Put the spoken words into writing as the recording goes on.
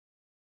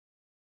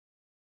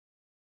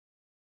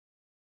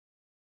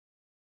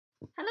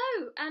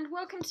Hello, and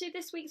welcome to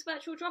this week's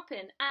virtual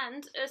drop-in,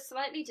 and a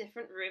slightly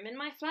different room in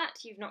my flat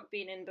you've not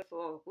been in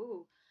before.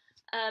 Ooh.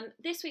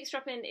 This week's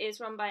drop-in is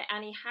run by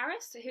Annie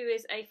Harris, who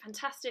is a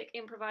fantastic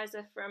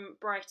improviser from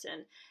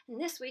Brighton. And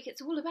this week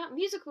it's all about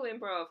musical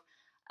improv.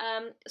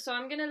 So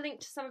I'm going to link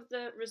to some of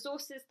the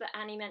resources that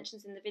Annie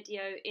mentions in the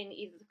video in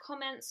either the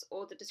comments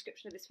or the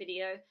description of this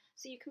video,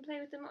 so you can play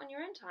with them on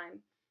your own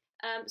time.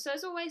 So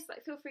as always,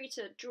 feel free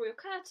to draw your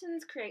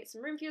curtains, create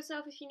some room for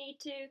yourself if you need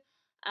to.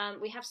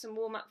 We have some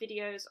warm-up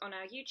videos on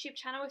our YouTube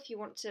channel if you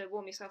want to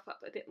warm yourself up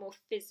a bit more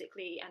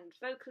physically and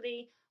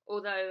vocally,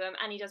 although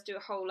Annie does do a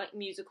whole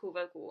musical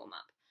vocal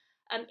warm-up.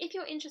 If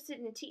you're interested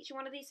in teaching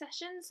one of these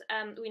sessions,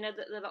 we know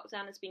that the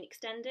lockdown has been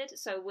extended,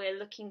 so we're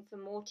looking for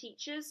more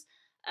teachers.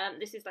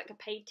 This is a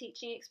paid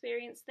teaching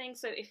experience thing,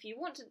 so if you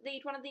want to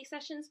lead one of these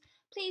sessions,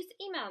 please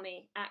email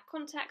me at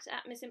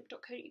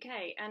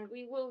contact@missimp.co.uk and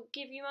we will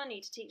give you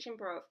money to teach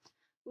improv.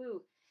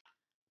 Woo!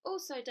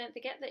 Also, don't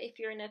forget that if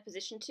you're in a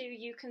position to,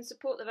 you can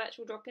support the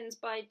virtual drop-ins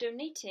by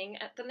donating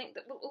at the link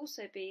that will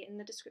also be in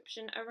the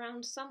description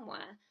around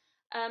somewhere.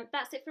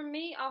 That's it from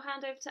me. I'll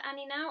hand over to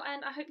Annie now,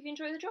 and I hope you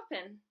enjoy the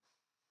drop-in.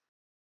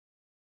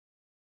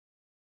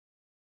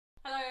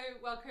 Hello,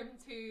 welcome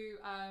to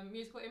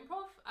Musical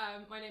Improv.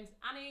 My name's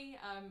Annie.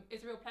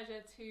 It's a real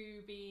pleasure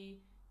to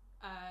be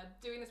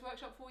doing this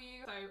workshop for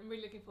you, so I'm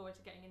really looking forward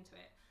to getting into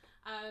it.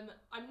 I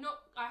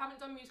haven't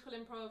done musical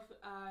improv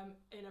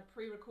in a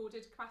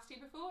pre-recorded capacity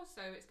before,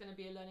 so it's going to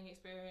be a learning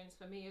experience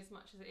for me as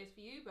much as it is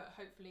for you, but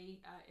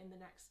hopefully in the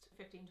next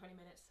 15-20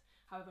 minutes,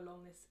 however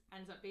long this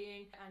ends up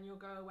being, and you'll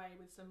go away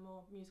with some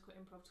more musical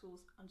improv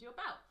tools under your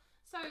belt.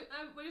 So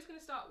we're just going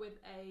to start with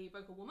a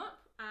vocal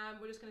warm-up.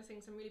 We're just going to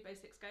sing some really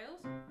basic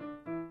scales.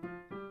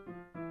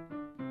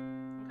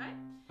 Okay?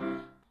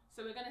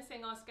 So we're going to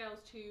sing our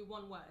scales to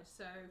one word.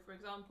 So for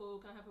example,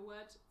 can I have a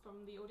word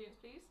from the audience,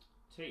 please?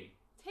 T.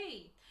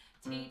 T.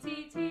 T,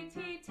 T, T,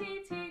 T, T,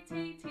 T, T,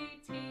 T,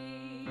 T.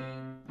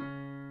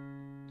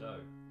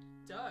 Do.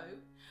 Do.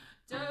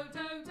 Do,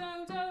 do, do,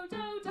 do,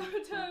 do, do,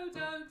 do,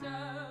 do, do.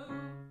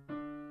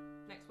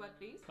 Next word,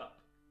 please. Cup.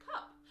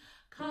 Cup.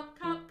 Cup,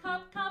 cup,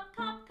 cup, cup,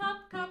 cup, cup,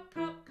 cup,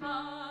 cup,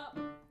 cup.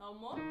 One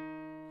more.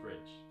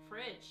 Fridge.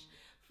 Fridge.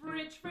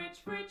 Fridge, fridge,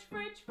 fridge,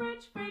 fridge,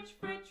 fridge, fridge,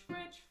 fridge,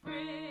 fridge,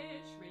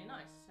 fridge. Really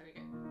nice. There we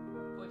go.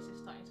 Voice is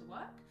starting to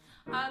work.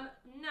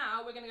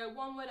 Now we're going to go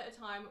one word at a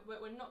time, but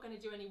we're not going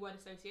to do any word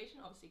association,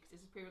 obviously, because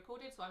this is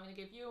pre-recorded. So I'm going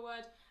to give you a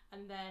word,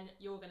 and then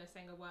you're going to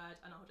sing a word,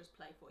 and I'll just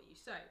play for you.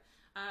 So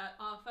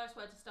our first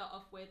word to start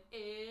off with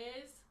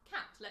is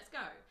cat. Let's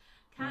go.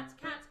 Cat,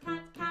 cat,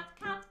 cat, cat,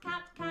 cat,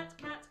 cat, cat,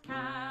 cat,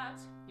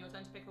 cat. Your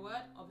turn to pick a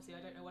word. Obviously, I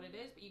don't know what it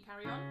is, but you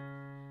carry on.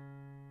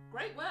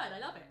 Great word. I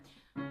love it.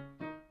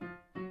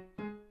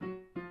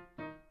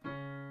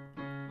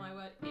 My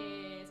word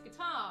is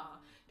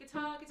guitar.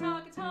 Guitar,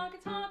 guitar, guitar,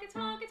 guitar,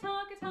 guitar,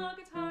 guitar, guitar,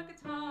 guitar,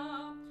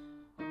 guitar.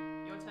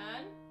 Your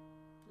turn.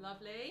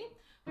 Lovely.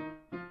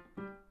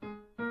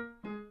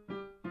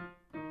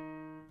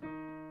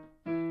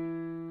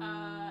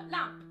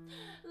 Lamp.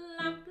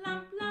 Lamp,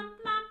 lamp, lamp,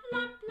 lamp,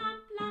 lamp,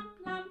 lamp, lamp,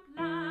 lamp,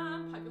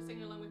 lamp. Hope you're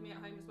singing along with me at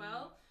home as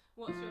well.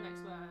 What's your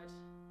next word?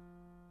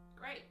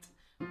 Great.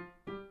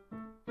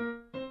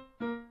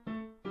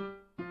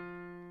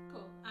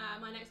 Cool.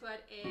 My next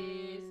word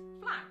is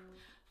flag.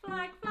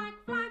 Flag, flag,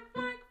 flag,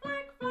 flag,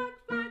 flag, flag,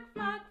 flag,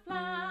 flag,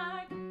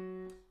 flag.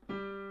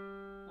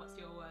 What's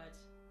your word?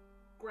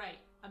 Great.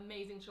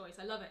 Amazing choice.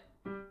 I love it.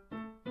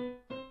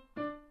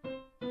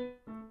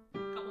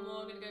 Couple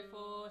more. I'm going to go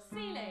for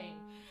ceiling.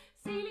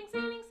 Ceiling,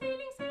 ceiling,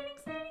 ceiling, ceiling,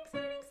 ceiling,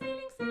 ceiling,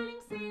 ceiling,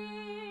 ceiling,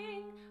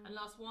 ceiling. And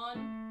last one.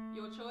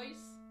 Your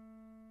choice.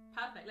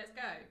 Perfect. Let's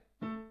go.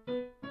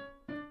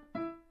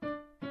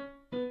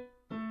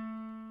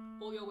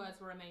 All your words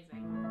were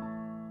amazing.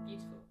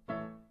 Beautiful.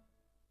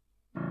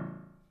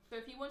 So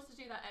if you wanted to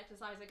do that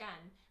exercise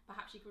again,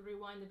 perhaps you could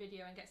rewind the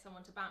video and get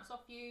someone to bounce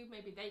off you.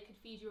 Maybe they could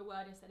feed you a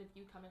word instead of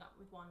you coming up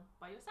with one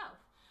by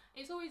yourself.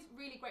 It's always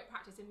really great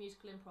practice in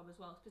musical improv as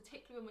well,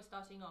 particularly when we're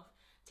starting off,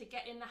 to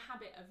get in the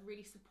habit of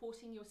really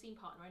supporting your scene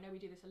partner. I know we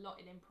do this a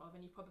lot in improv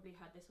and you've probably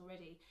heard this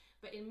already,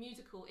 but in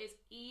musical it's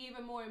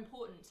even more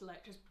important to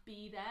just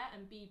be there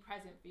and be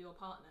present for your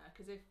partner,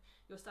 because if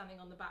you're standing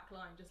on the back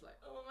line just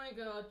oh my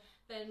god,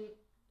 then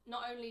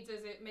not only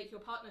does it make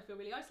your partner feel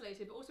really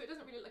isolated, but also it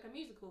doesn't really look like a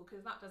musical, because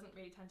that doesn't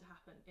really tend to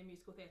happen in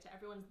musical theatre.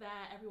 Everyone's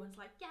there, everyone's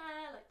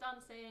yeah,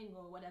 dancing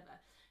or whatever.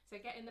 So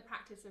get in the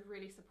practice of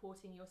really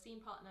supporting your scene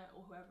partner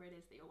or whoever it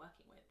is that you're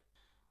working with.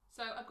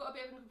 So I've got a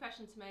bit of a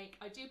confession to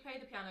make. I do play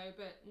the piano,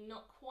 but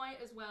not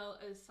quite as well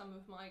as some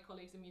of my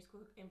colleagues in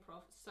musical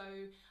improv. So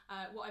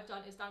what I've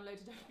done is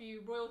downloaded a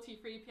few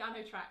royalty-free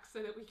piano tracks so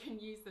that we can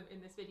use them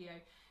in this video,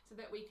 so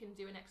that we can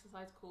do an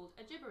exercise called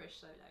a gibberish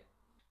solo.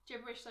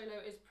 Gibberish solo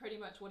is pretty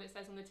much what it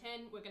says on the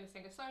tin. We're going to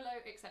sing a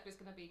solo, except it's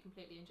going to be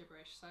completely in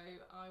gibberish. So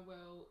I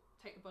will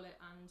take the bullet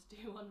and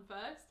do one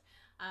first.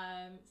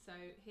 So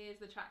here's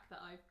the track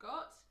that I've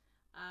got.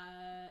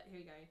 Here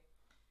we go.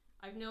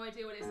 I have no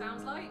idea what it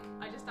sounds like.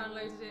 I just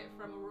downloaded it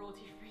from a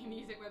royalty-free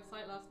music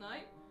website last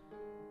night.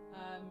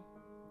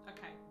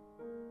 Okay.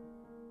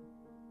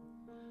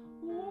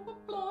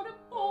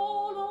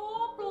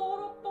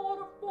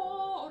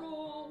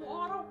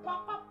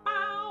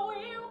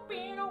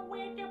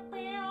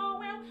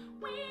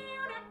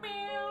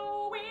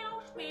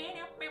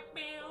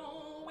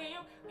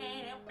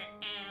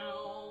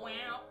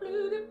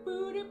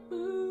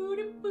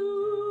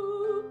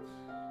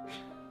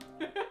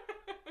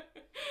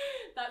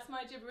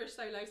 gibberish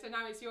solo, so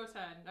now it's your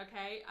turn,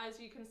 okay? As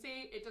you can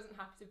see, it doesn't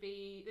have to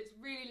be, it's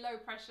really low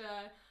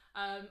pressure.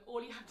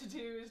 All you have to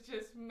do is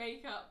just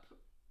make up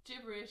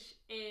gibberish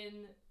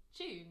in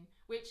tune,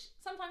 which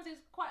sometimes is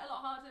quite a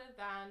lot harder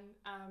than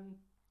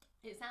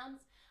it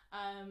sounds.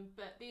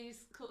 But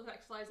these sort of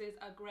exercises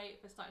are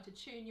great for starting to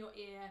tune your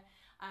ear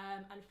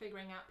and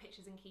figuring out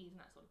pitches and keys and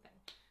that sort of thing.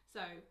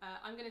 So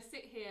I'm going to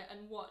sit here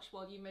and watch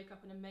while you make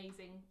up an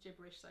amazing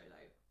gibberish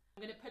solo.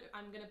 I'm going to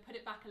put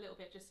it back a little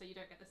bit just so you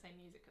don't get the same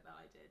music that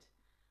I did.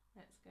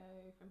 Let's go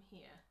from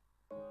here.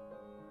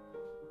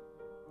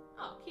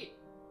 Oh, cute.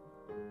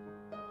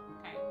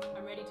 Okay,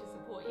 I'm ready to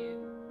support you.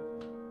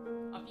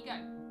 Off you go.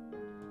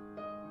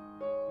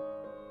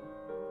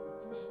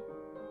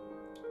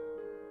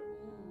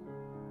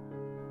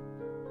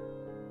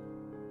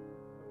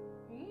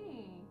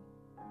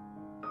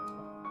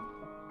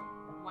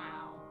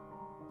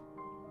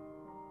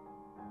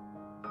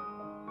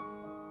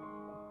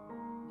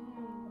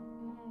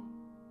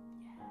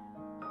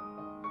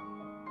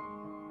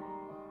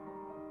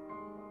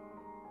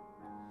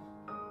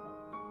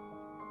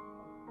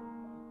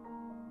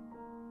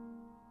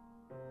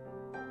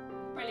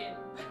 Brilliant.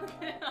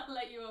 I'll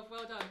let you off.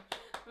 Well done.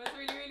 That's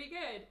really, really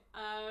good.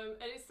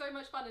 And it's so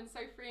much fun and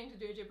so freeing to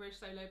do a gibberish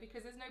solo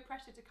because there's no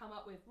pressure to come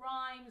up with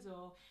rhymes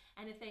or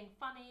anything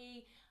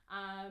funny.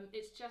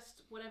 It's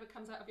just whatever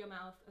comes out of your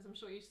mouth, as I'm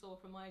sure you saw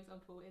from my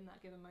example in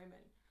that given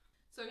moment.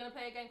 So we're going to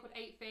play a game called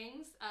 8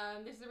 Things.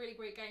 This is a really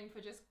great game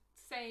for just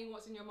saying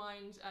what's in your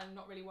mind and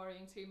not really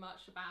worrying too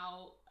much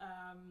about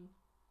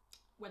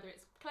whether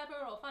it's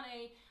clever or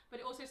funny, but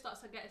it also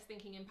starts to get us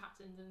thinking in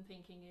patterns and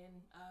thinking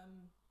in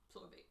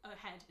sort of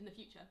ahead in the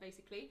future,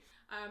 basically.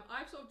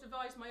 I've sort of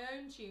devised my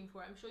own tune for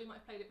it. I'm sure you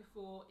might have played it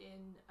before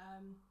in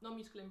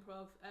non-musical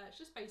improv.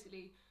 It's just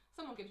basically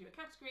someone gives you a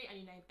category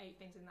and you name 8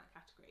 things in that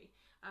category.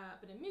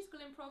 But in musical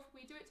improv,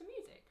 we do it to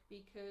music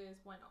because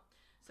why not?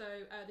 So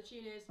the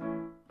tune is...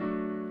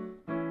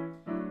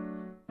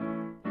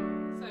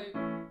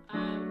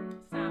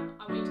 Sam,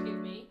 I want you to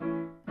give me,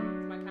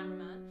 as my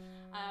cameraman,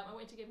 I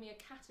want you to give me a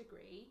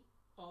category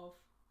of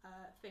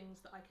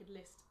things that I could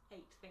list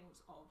 8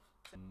 things of.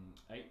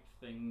 8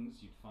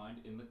 things you'd find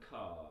in the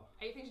car.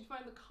 8 things you'd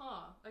find in the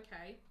car,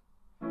 okay.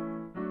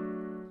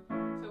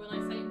 So when I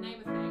say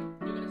name a thing,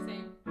 you're going to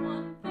say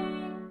 1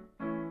 thing,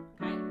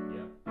 okay?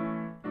 Yeah.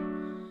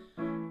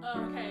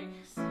 Okay,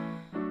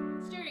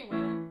 steering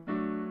wheel.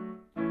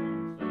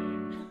 1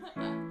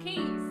 thing.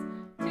 Keys.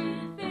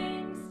 2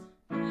 things.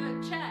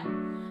 Chair.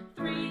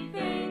 3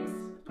 things.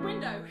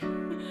 Window.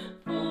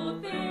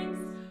 4 things.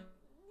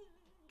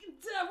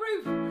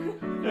 Roof.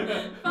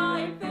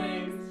 5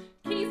 things.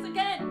 Keys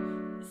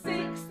again.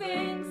 6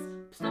 things.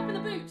 Stop in the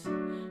boot.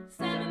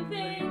 7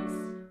 things.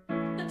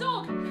 The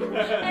dog. 8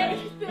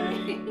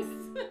 things.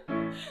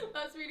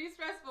 That's really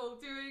stressful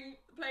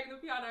playing the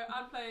piano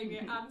and playing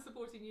it and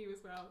supporting you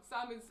as well.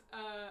 Sam is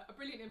a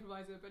brilliant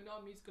improviser but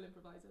not a musical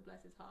improviser,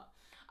 bless his heart.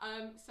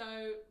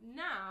 So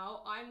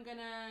now you're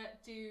gonna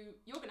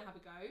have a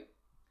go.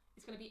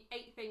 It's gonna be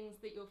 8 things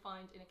that you'll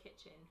find in a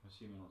kitchen. I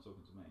assume you're not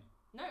talking to me.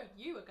 No,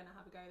 you are going to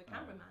have a go, the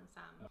cameraman,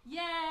 Sam.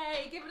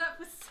 Yay! Give it up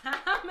for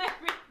Sam,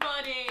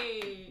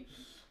 everybody!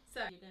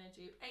 So, you're going to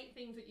do 8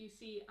 things that you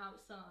see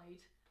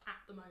outside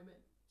at the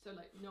moment. So,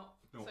 like, not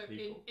so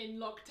people. in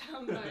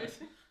lockdown mode.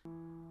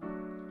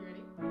 You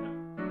ready? Yeah.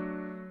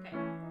 Okay,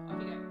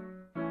 off you go.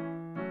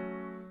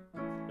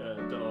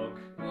 Dog.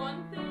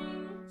 1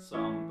 thing.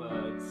 Some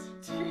birds.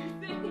 2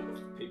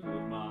 things. People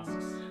with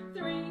masks.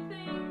 3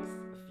 things.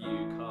 A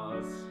few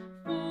cars.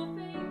 4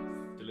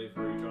 things.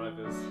 Delivery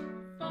drivers.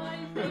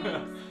 5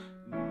 things.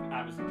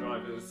 Amazon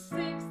drivers.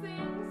 6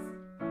 things.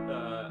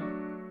 The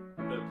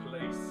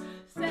police.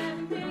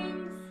 7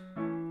 things.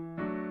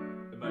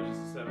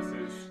 Emergency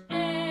services.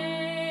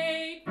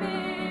 8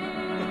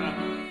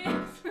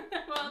 things.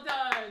 Well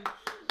done.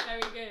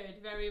 Very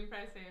good. Very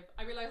impressive.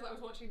 I realised I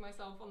was watching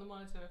myself on the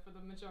monitor for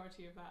the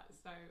majority of that,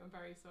 so I'm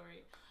very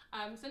sorry.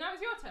 So now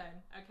it's your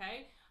turn,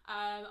 okay?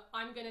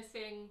 I'm going to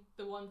sing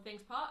the 1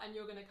 things part and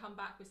you're going to come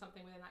back with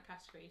something within that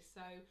category.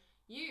 So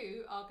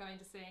you are going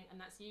to sing, and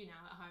that's you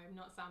now at home,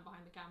 not Sam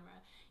behind the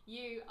camera.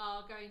 You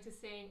are going to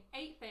sing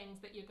 8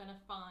 things that you're going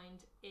to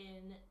find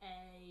in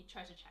a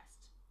treasure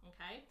chest,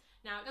 okay?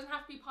 Now, it doesn't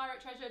have to be pirate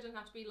treasure, it doesn't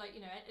have to be like,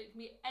 you know, it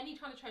can be any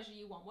kind of treasure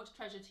you want. What's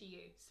treasure to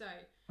you? So,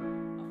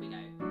 off we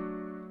go.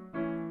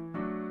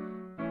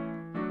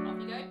 Off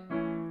you go.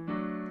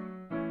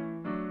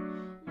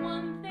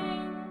 1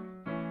 thing.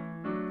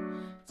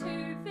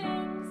 2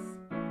 things.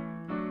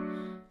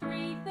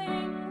 3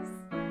 things.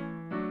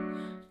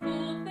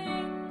 4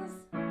 things.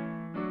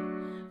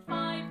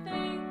 5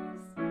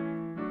 things.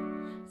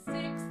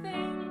 6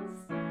 things.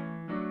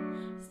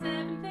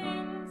 7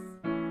 things.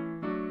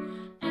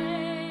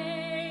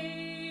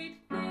 8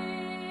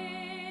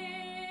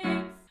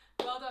 things.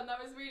 Well done, that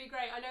was really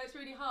great. I know it's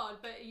really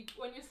hard, but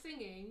when you're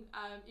singing,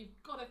 you've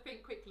got to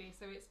think quickly,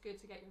 so it's good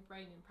to get your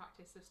brain in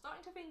practice of starting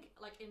to think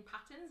like in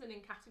patterns and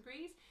in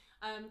categories.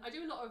 I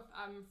do a lot of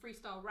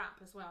freestyle rap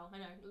as well.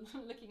 I know,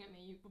 looking at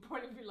me, you will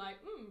probably be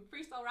like,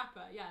 freestyle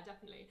rapper, yeah,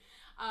 definitely.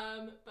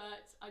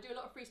 But I do a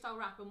lot of freestyle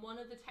rap, and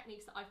one of the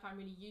techniques that I found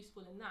really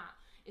useful in that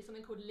is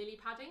something called lily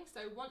padding.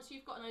 So once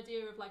you've got an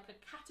idea of like a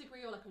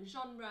category or like a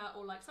genre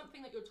or like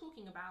something that you're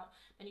talking about,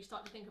 then you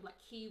start to think of like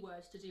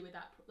keywords to do with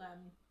that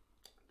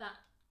that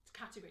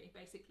category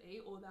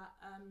basically, or that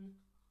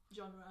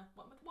genre.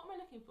 What am I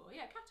looking for?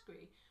 Yeah,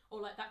 category,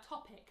 or like that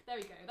topic. There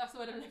we go, that's the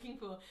word I'm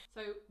looking for.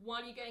 So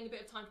while you're getting a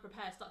bit of time to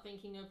prepare, start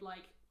thinking of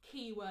like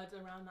keywords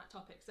around that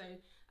topic. So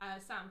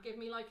Sam, give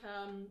me like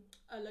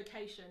a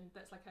location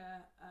that's like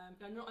a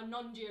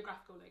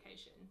non-geographical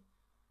location.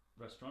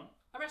 Restaurant.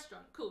 A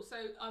restaurant, cool. So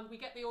we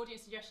get the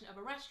audience suggestion of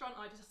a restaurant.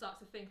 I just start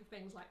to think of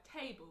things like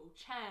table,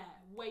 chair,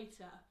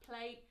 waiter,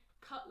 plate,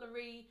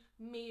 cutlery,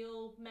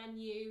 meal,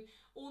 menu,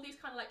 all these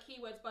kind of like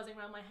keywords buzzing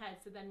around my head.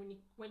 So then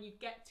when you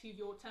get to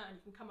your turn,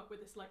 you can come up with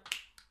this like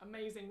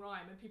amazing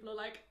rhyme, and people are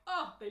like,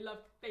 oh, they love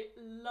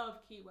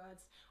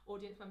keywords.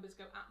 Audience members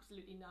go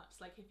absolutely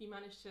nuts. Like if you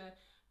manage to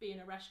be in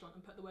a restaurant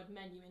and put the word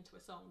menu into a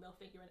song, they'll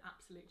think you're an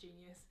absolute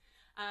genius.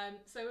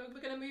 So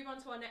we're going to move on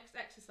to our next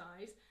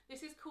exercise.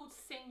 This is called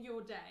Sing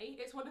Your Day.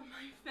 It's one of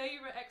my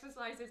favourite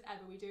exercises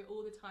ever. We do it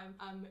all the time.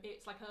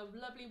 It's like a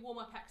lovely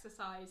warm-up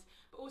exercise,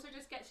 but also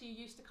just gets you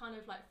used to kind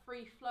of like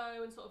free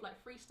flow and sort of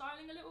like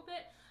freestyling a little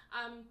bit.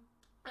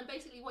 And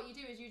basically what you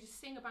do is you just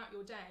sing about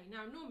your day.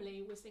 Now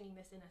normally we're singing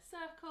this in a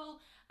circle,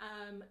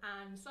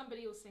 and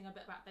somebody will sing a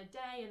bit about their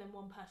day, and then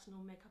one person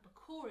will make up a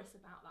chorus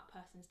about that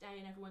person's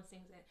day and everyone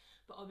sings it.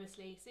 But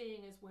obviously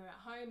seeing as we're at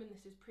home and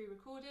this is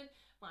pre-recorded,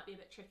 might be a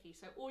bit tricky.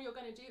 So all you're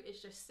going to do is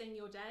just sing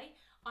your day.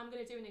 I'm going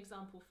to do an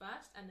example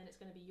first, and then it's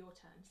going to be your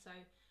turn. So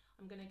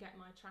I'm going to get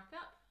my track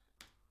up.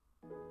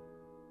 Okay,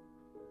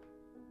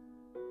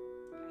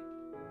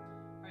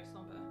 very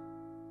somber.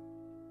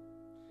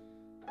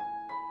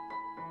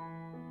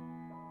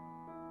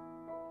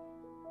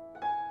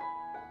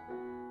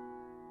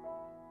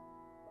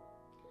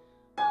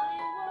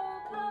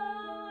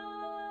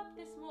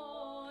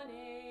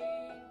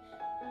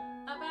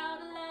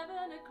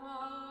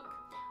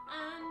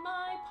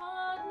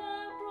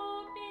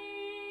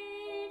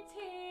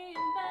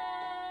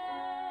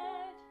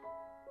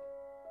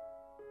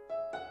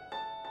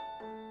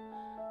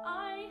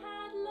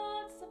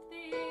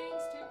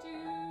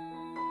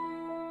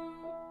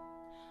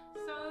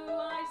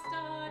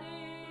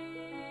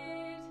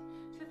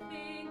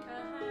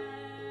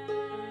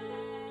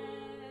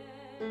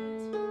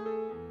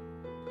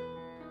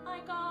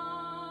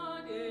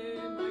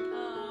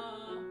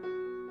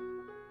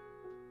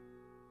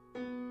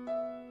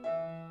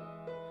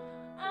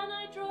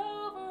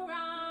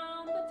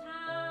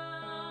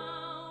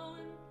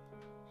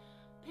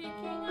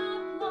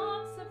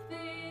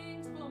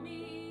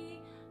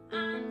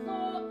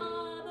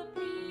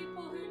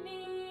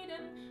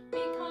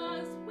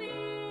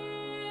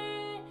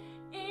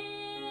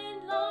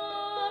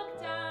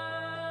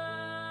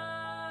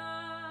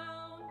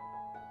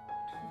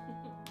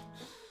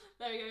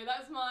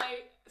 That's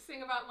my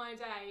sing about my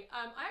day.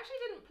 I actually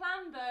didn't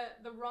plan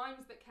the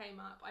rhymes that came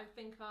up. I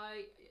think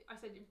I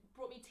said it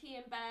brought me tea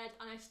in bed,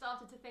 and I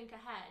started to think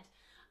ahead.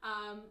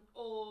 I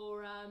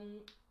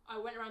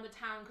went around the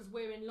town because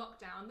we're in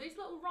lockdown. These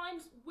little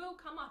rhymes will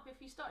come up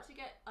if you start to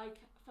get like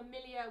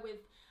familiar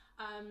with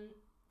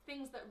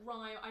things that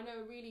rhyme. I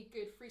know a really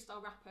good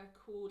freestyle rapper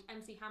called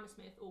MC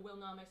Hammersmith, or Will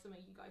Namo, some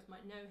of you guys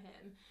might know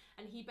him,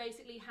 and he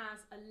basically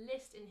has a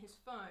list in his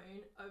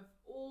phone of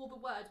all the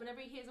words. Whenever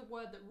he hears a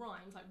word that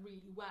rhymes like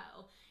really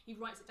well, he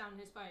writes it down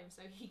in his phone,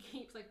 so he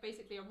keeps like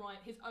basically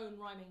his own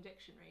rhyming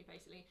dictionary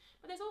basically.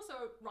 But there's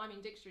also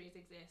rhyming dictionaries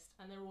exist,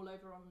 and they're all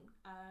over on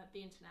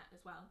the internet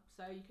as well,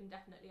 so you can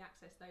definitely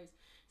access those.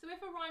 So if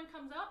a rhyme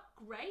comes up,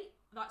 great,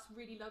 that's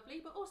really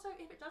lovely, but also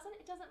if it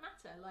doesn't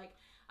matter. Like,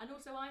 and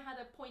also I had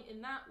a point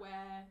in that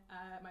where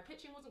my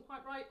pitching wasn't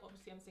quite right.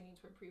 Obviously I'm singing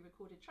to a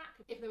pre-recorded track.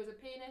 If there was a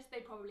pianist,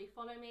 they'd probably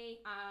follow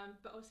me,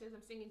 but also as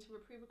I'm singing to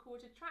a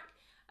pre-recorded track,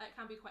 it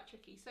can be quite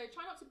tricky. So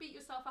try not to beat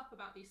yourself up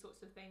about these sorts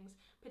of things,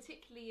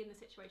 particularly in the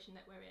situation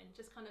that we're in.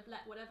 Just kind of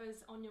let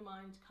whatever's on your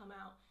mind come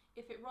out.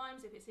 If it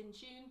rhymes, if it's in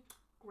tune,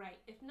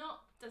 great. If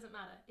not, doesn't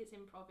matter. It's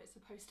improv, it's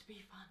supposed to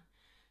be fun.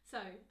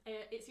 So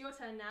it's your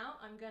turn now.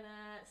 I'm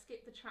gonna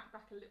skip the track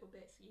back a little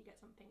bit so you get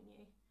something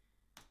new.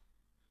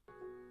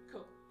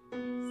 Cool.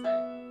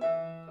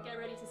 So get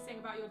ready to sing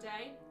about your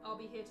day. I'll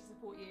be here to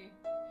support you.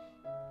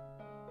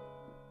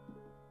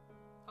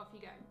 Off you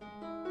go.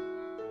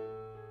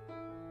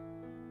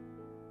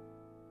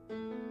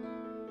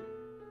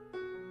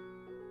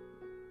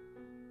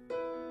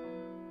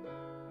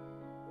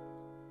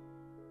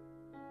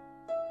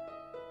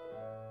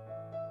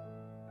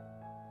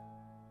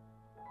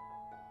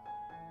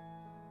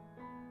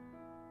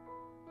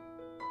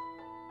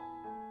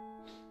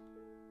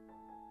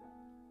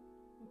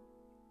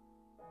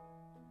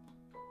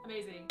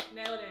 Amazing,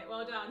 nailed it,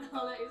 well done.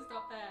 I'll let you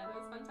stop there, that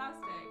was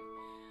fantastic.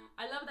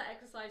 I love that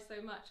exercise so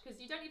much because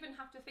you don't even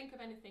have to think of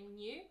anything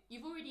new.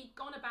 You've already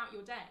gone about your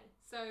day,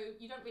 so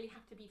you don't really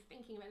have to be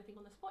thinking of anything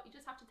on the spot. You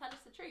just have to tell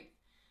us the truth.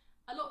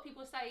 A lot of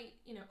people say,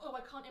 you know, oh,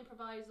 I can't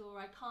improvise, or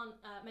I can't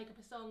make up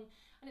a song.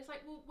 And it's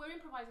like, well, we're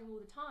improvising all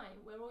the time.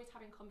 We're always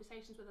having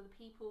conversations with other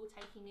people,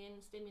 taking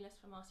in stimulus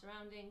from our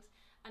surroundings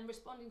and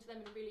responding to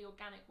them in a really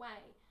organic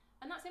way.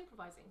 And that's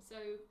improvising. So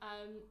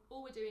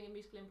all we're doing in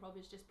musical improv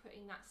is just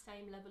putting that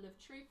same level of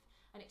truth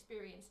and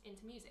experience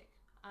into music,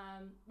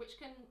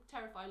 which can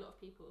terrify a lot of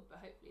people,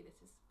 but hopefully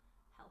this is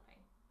helping.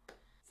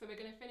 So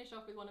we're going to finish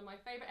off with one of my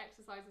favourite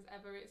exercises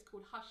ever. It's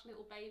called Hush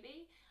Little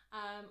Baby.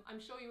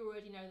 I'm sure you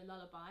already know the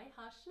lullaby.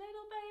 Hush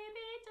little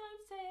baby,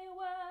 don't say a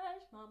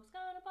word. Mom's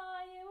gonna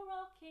buy you a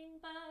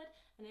rocking bird.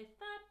 And if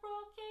that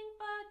rocking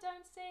bird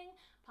don't sing,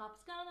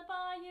 Papa's gonna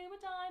buy you a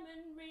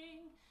diamond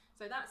ring.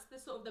 So that's the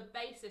sort of the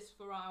basis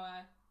for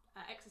our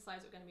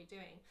exercise we're going to be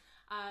doing.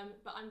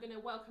 But I'm going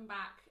to welcome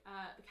back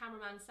the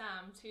cameraman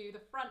Sam to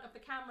the front of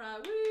the camera.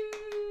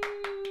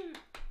 Woo!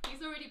 He's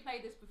already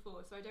played this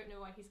before, so I don't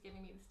know why he's giving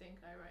me the stink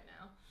eye right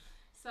now.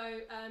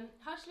 So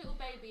Hush Little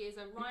Baby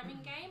is a rhyming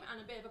game and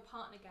a bit of a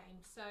partner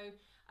game. So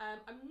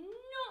I'm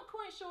not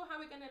quite sure how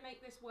we're going to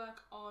make this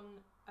work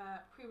on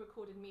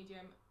pre-recorded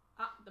medium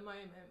at the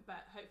moment,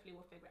 but hopefully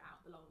we'll figure it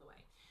out along the way.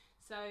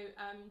 So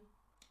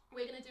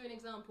we're going to do an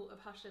example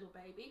of Hush Little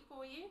Baby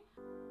for you.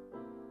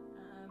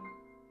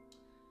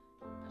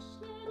 Hush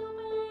little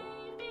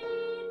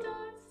baby,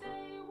 don't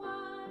say a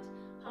word.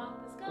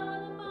 Papa's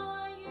gonna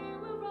buy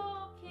you a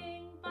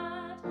rocking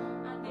bird.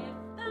 And if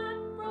that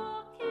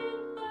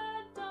rocking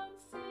bird don't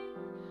sing,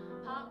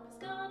 Papa's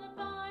gonna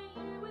buy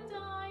you a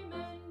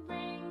diamond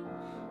ring.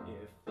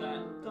 If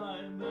that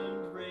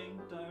diamond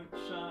ring don't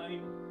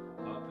shine,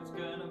 Papa's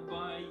gonna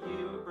buy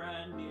you a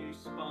brand new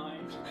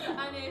spine.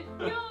 And if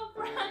your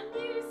brand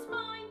new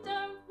spine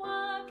don't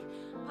work,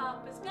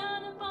 Papa's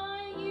gonna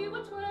buy you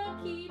a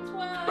twerky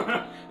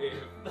twerk.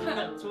 If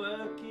that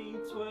twerky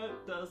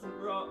twerk doesn't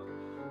rock,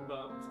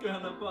 Papa's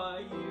gonna buy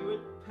you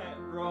a pet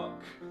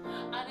rock.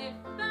 And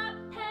if that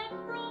pet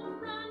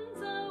rock runs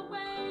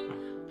away,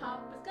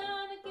 Papa's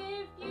gonna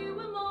give you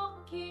a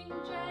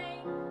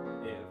mockingjay.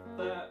 If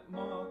that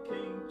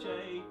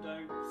mockingjay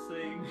don't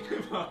sing,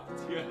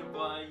 Papa's gonna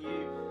buy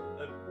you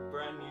a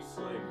brand new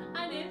sling.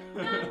 And if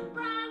that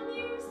brand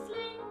new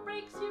sling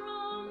breaks your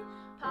arm,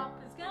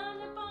 Papa's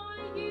gonna buy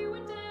you a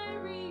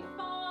dairy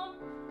farm.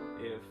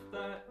 If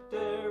that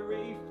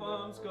dairy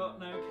farm's got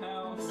no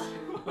cows,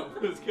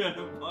 Papa's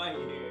gonna buy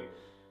you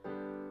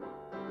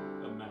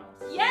a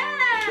mouse.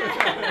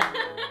 Yeah!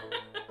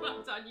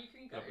 Well done, you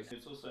can go.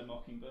 It's also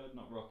Mockingbird,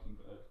 not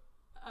Rockingbird.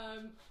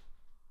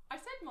 I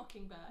said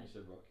mockingbird. You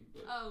said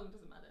Rockingbird. Oh,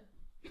 doesn't matter.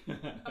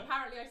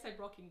 Apparently I said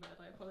rockingbird,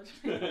 I apologise.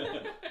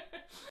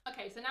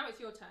 Okay, so now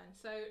it's your turn.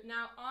 So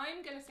now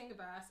I'm going to sing a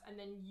verse and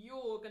then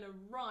you're going to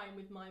rhyme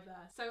with my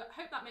verse. So I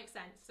hope that makes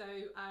sense. So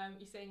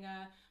you sing,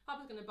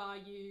 Papa's going to buy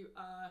you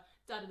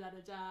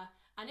da-da-da-da-da.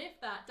 And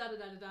if that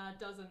da-da-da-da-da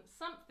doesn't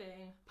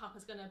something,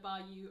 Papa's going to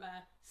buy you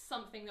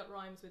something that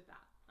rhymes with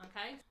that.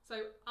 Okay?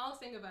 So I'll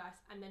sing a verse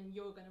and then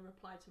you're going to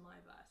reply to my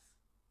verse.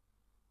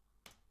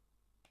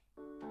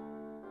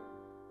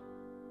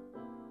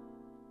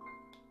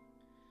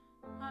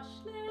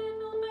 Hush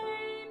little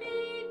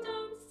baby,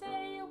 don't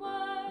say a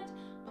word.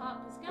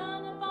 Papa's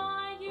gonna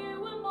buy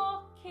you a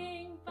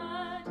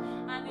mockingbird.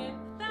 And if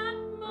that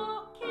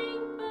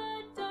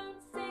mockingbird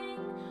don't sing,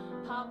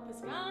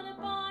 Papa's gonna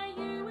buy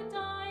you a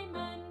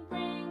diamond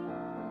ring.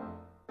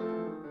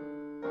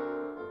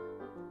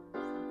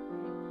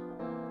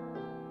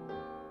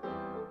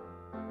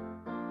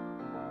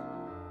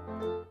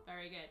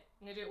 Very good.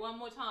 I'm gonna do it one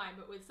more time,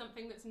 but with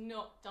something that's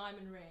not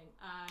diamond ring.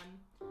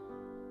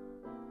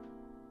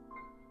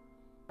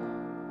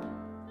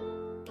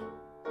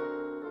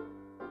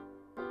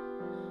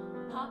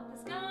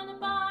 Papa's gonna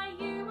buy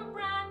you a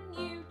brand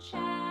new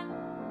chair.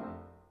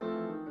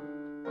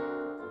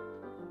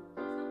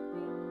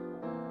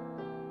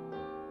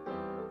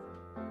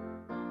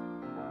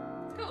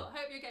 Cool, I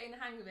hope you're getting the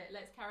hang of it.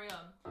 Let's carry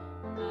on.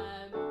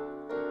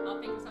 I'll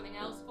think of something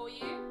else for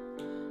you.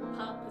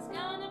 Papa's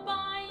gonna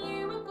buy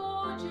you a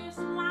gorgeous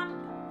lamp.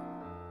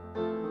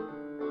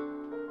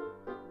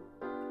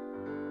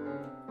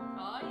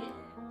 Oh yeah.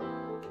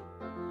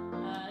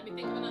 Let me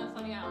think of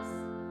something else.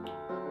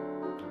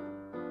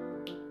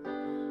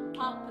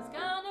 Papa's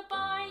gonna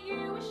buy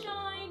you a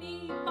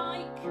shiny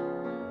bike.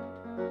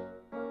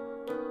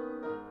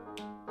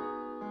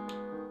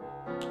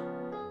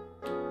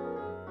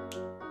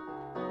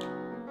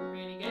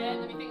 Really good.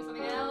 Let me think of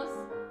something else.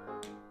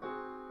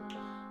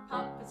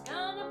 Papa's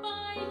gonna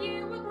buy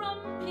you a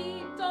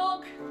grumpy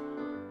dog.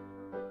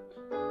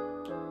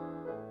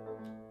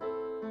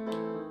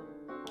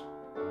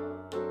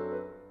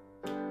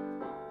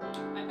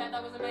 I bet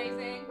that was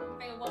amazing.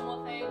 Think of one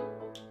more thing.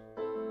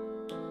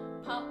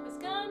 Papa's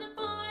gonna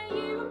buy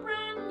you a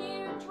brand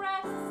new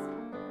dress.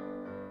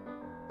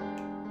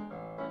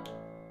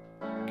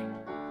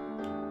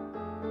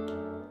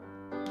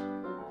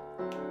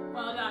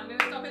 Well done, I'm going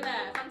to stop it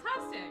there.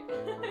 Fantastic.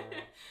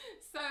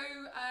 So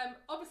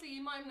obviously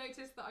you might have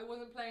noticed that I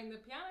wasn't playing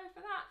the piano for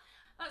that.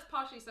 That's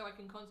partially so I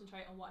can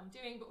concentrate on what I'm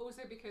doing, but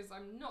also because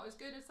I'm not as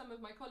good as some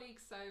of my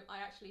colleagues, so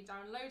I actually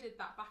downloaded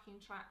that backing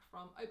track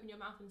from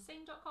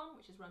openyourmouthandsing.com,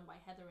 which is run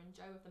by Heather and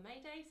Joe of the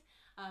Maydays.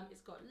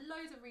 It's got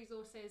loads of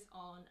resources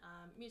on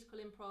musical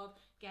improv,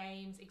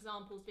 games,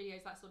 examples,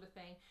 videos, that sort of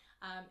thing.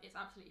 It's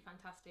absolutely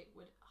fantastic.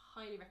 Would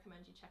highly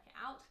recommend you check it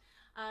out.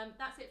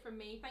 That's it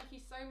from me. Thank you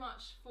so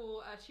much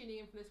for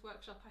tuning in for this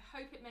workshop. I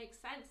hope it makes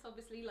sense.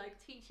 Obviously, like,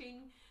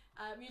 teaching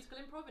musical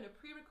improv in a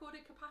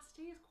pre-recorded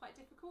capacity is quite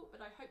difficult,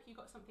 but I hope you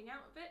got something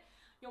out of it.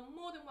 You're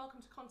more than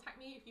welcome to contact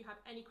me if you have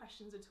any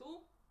questions at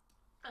all.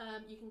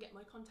 You can get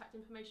my contact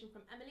information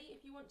from Emily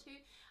if you want to.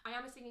 I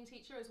am a singing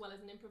teacher as well as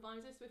an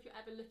improviser, so if you're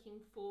ever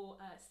looking for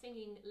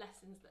singing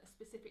lessons that are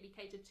specifically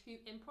catered to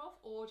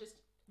improv or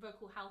just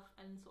vocal health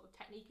and sort of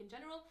technique in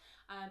general,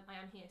 I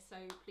am here, so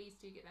please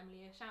do give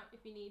Emily a shout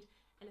if you need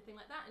anything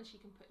like that, and she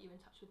can put you in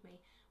touch with me.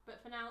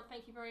 But for now,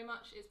 thank you very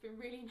much. It's been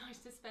really nice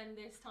to spend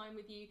this time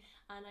with you,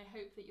 and I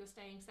hope that you're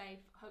staying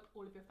safe. I hope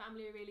all of your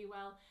family are really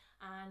well,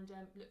 and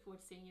look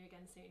forward to seeing you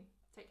again soon.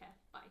 Take care.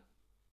 Bye.